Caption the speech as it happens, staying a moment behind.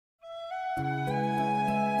Every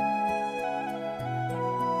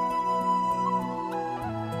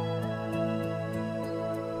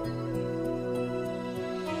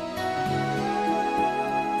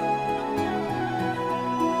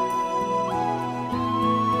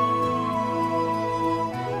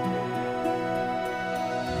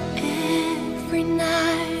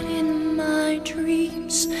night in my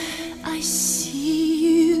dreams I see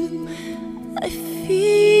you, I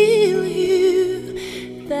feel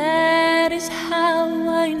you. That is how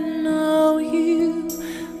I know you.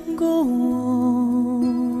 Go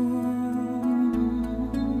on.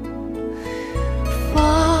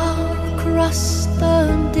 Far across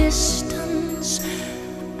the distance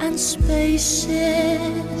and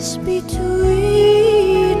spaces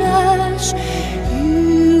between us,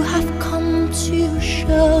 you have come to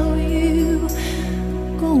show you.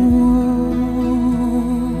 Go on.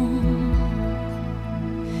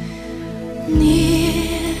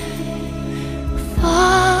 Near,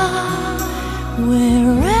 far,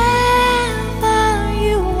 wherever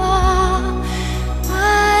you are,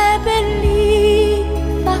 I believe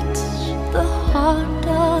that the heart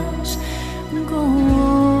does. Go on.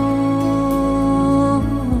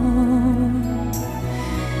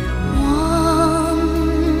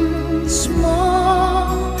 Once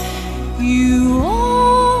more, you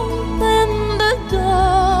open the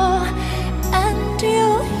door, and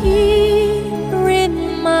you're here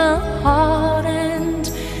in my heart,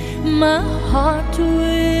 and my heart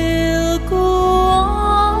will go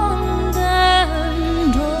on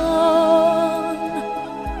and on.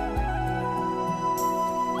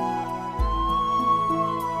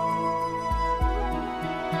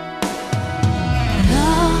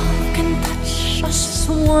 Love can touch us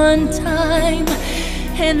one time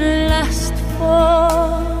and last for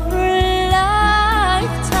a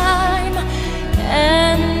lifetime,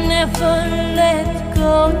 and never let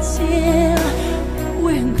go till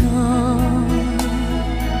we're gone.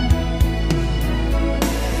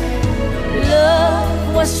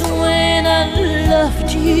 Love was when I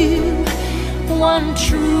loved you one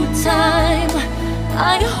true time.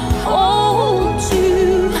 I hold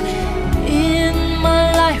you in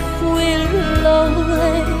my life, will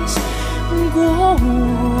always go on.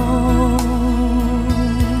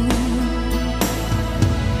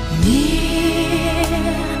 Near,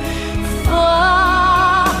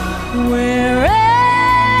 far, wherever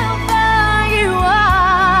you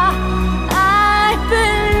are, I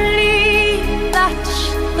believe that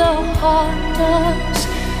the heart does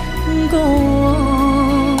go on.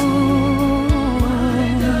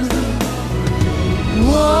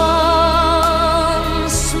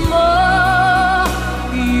 Once more,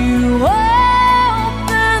 you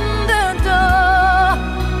open the door,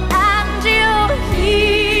 and you're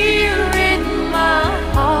here in my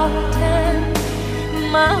heart, and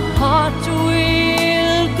my heart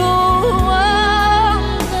will go on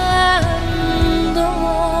and on.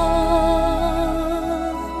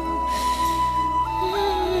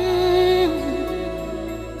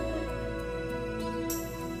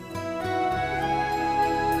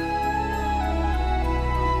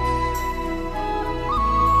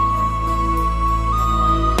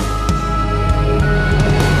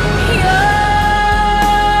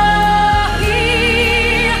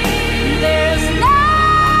 There's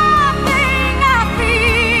nothing I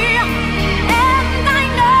feel, and I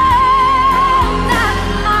know that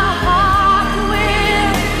my heart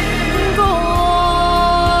will go on.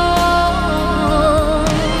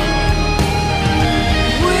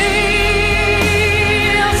 We'll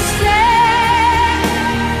stay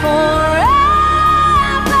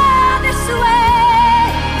forever this way.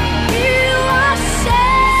 You are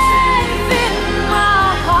safe in my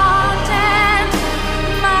heart, and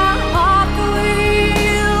my heart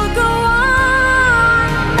will go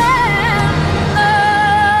on and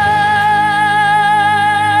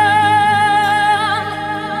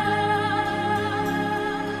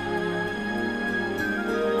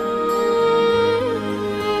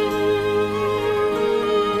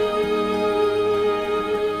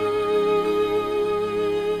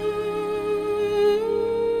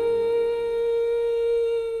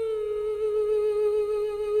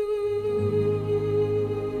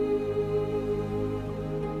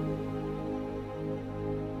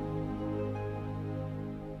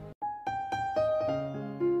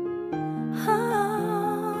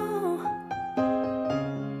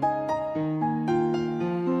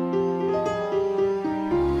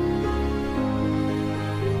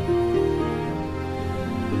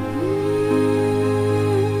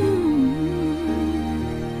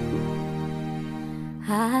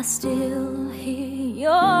I still hear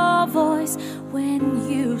your voice when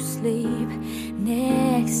you sleep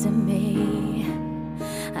next to me.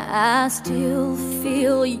 I still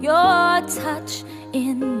feel your touch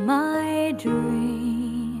in my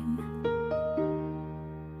dream.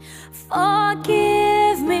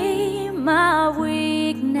 Forgive me my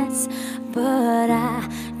weakness, but I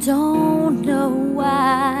don't know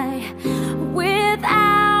why.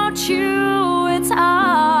 Without you, it's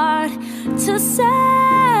hard to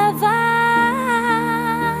survive.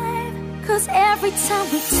 'Cause every time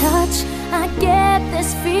we touch, I get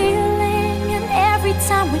this feeling. And every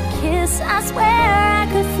time we kiss, I swear I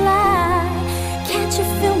could fly. Can't you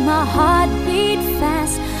feel my heart beat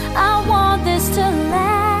fast? I want this to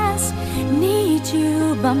last. Need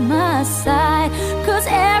you by my side. 'Cause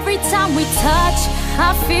every time we touch, I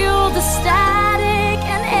feel the static.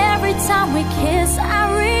 And every time we kiss, I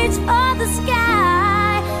reach for the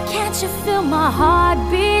sky. Can't you feel my heart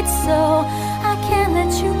beat so I can't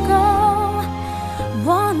let you go?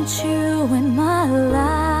 Want you in my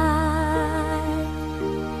life.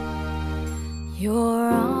 Your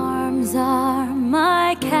arms are my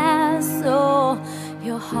castle.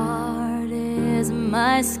 Your heart is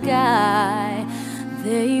my sky.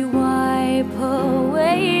 They wipe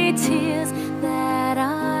away tears that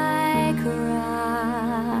I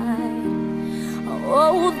cried.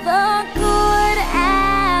 Oh, the good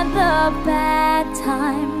and the bad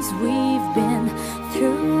times, we've been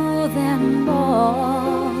through them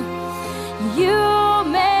all. You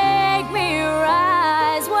make me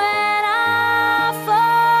rise when I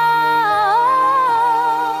fall.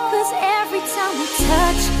 'Cause every time we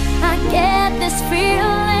touch, I get this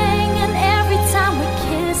feeling. And every time we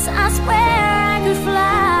kiss, I swear I could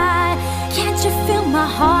fly. Can't you feel my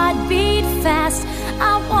heart beat fast?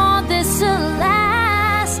 I want this to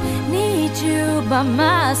last. Need you by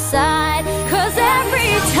my side. 'Cause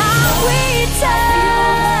every time we touch,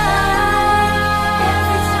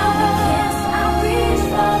 every time we kiss, I reach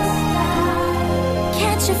for the sky.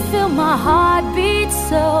 Can't you feel my heart beat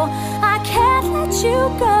so I can't let you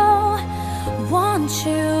go? Want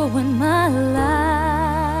you in my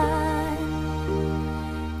life.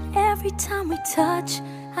 Every time we touch,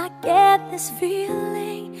 I get this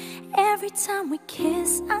feeling. Every time we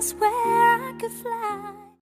kiss, I swear I could fly.